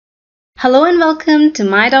Hello and welcome to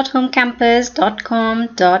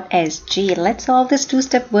my.homecampus.com.sg. Let's solve this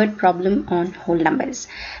two-step word problem on whole numbers.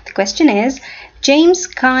 The question is, James,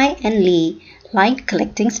 Kai and Lee liked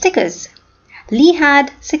collecting stickers. Lee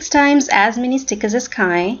had 6 times as many stickers as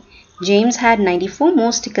Kai. James had 94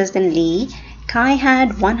 more stickers than Lee. Kai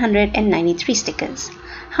had 193 stickers.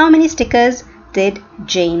 How many stickers did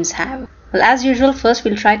James have? Well, as usual, first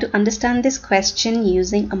we'll try to understand this question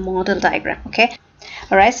using a model diagram, okay?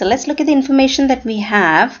 Alright, so let's look at the information that we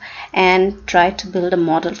have and try to build a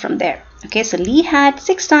model from there. Okay, so Lee had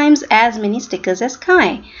 6 times as many stickers as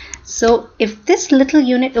Kai. So if this little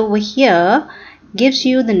unit over here gives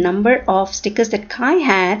you the number of stickers that Kai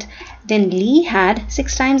had, then Lee had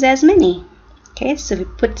 6 times as many. Okay, so we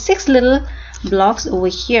put 6 little blocks over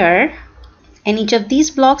here, and each of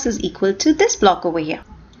these blocks is equal to this block over here.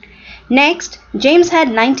 Next, James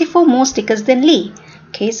had 94 more stickers than Lee.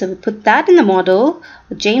 Okay, so we put that in the model.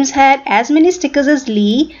 James had as many stickers as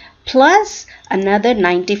Lee plus another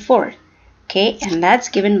 94. Okay, and that's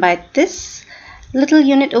given by this little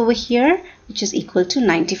unit over here, which is equal to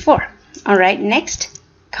 94. Alright, next,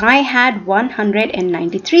 Kai had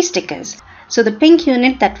 193 stickers. So the pink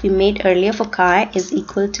unit that we made earlier for Kai is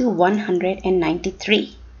equal to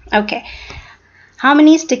 193. Okay, how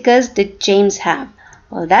many stickers did James have?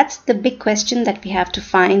 Well, that's the big question that we have to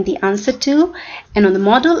find the answer to, and on the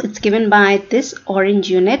model it's given by this orange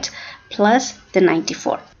unit plus the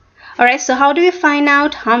 94. Alright, so how do we find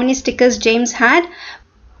out how many stickers James had?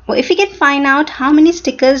 Well, if we can find out how many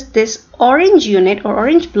stickers this orange unit or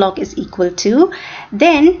orange block is equal to,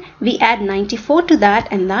 then we add 94 to that,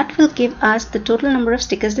 and that will give us the total number of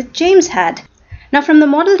stickers that James had. Now from the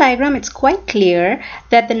model diagram, it's quite clear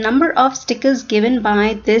that the number of stickers given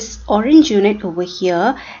by this orange unit over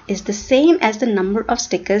here is the same as the number of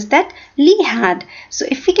stickers that Lee had. So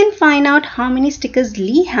if we can find out how many stickers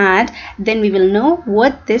Lee had, then we will know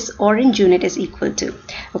what this orange unit is equal to.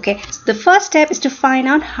 Okay, so the first step is to find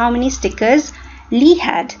out how many stickers Lee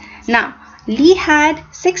had. Now, Lee had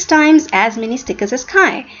 6 times as many stickers as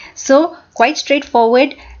Kai. So quite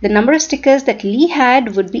straightforward, the number of stickers that Lee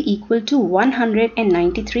had would be equal to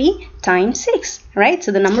 193 times 6, right?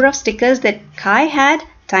 So the number of stickers that Kai had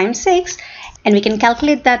times 6, and we can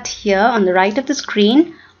calculate that here on the right of the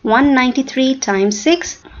screen. 193 times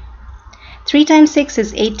 6, 3 times 6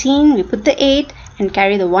 is 18, we put the 8 and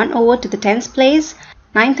carry the 1 over to the tens place.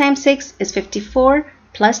 9 times 6 is 54,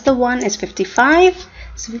 plus the 1 is 55,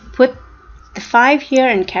 so we put the 5 here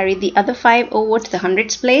and carry the other 5 over to the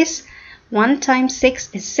hundreds place. 1 times 6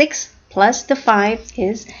 is 6 plus the 5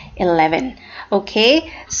 is 11.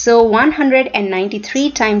 Okay, so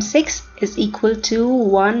 193 times 6 is equal to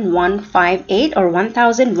 1158 or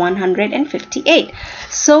 1158.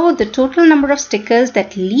 So the total number of stickers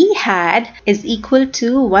that Lee had is equal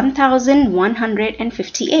to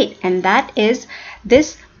 1158, and that is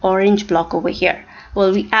this orange block over here.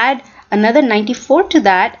 Well, we add another 94 to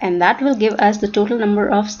that, and that will give us the total number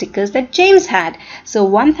of stickers that James had. So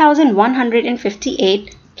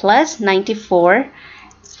 1158 plus 94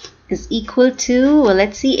 is equal to, well,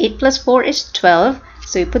 let's see, 8 plus 4 is 12.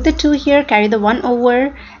 So we put the 2 here, carry the 1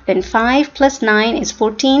 over, then 5 plus 9 is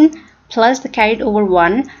 14 plus the carried over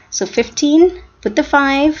 1. So 15, put the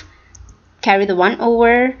 5, carry the 1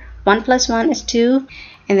 over, 1 plus 1 is 2.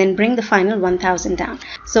 And then bring the final 1000 down.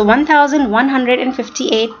 So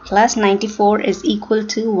 1158 plus 94 is equal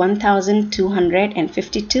to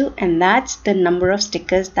 1252, and that's the number of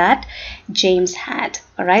stickers that James had.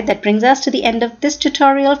 Alright, that brings us to the end of this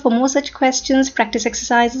tutorial. For more such questions, practice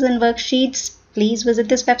exercises and worksheets, please visit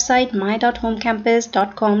this website,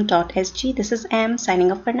 my.homecampus.com.sg. This is M signing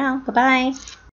off for now. Bye-bye.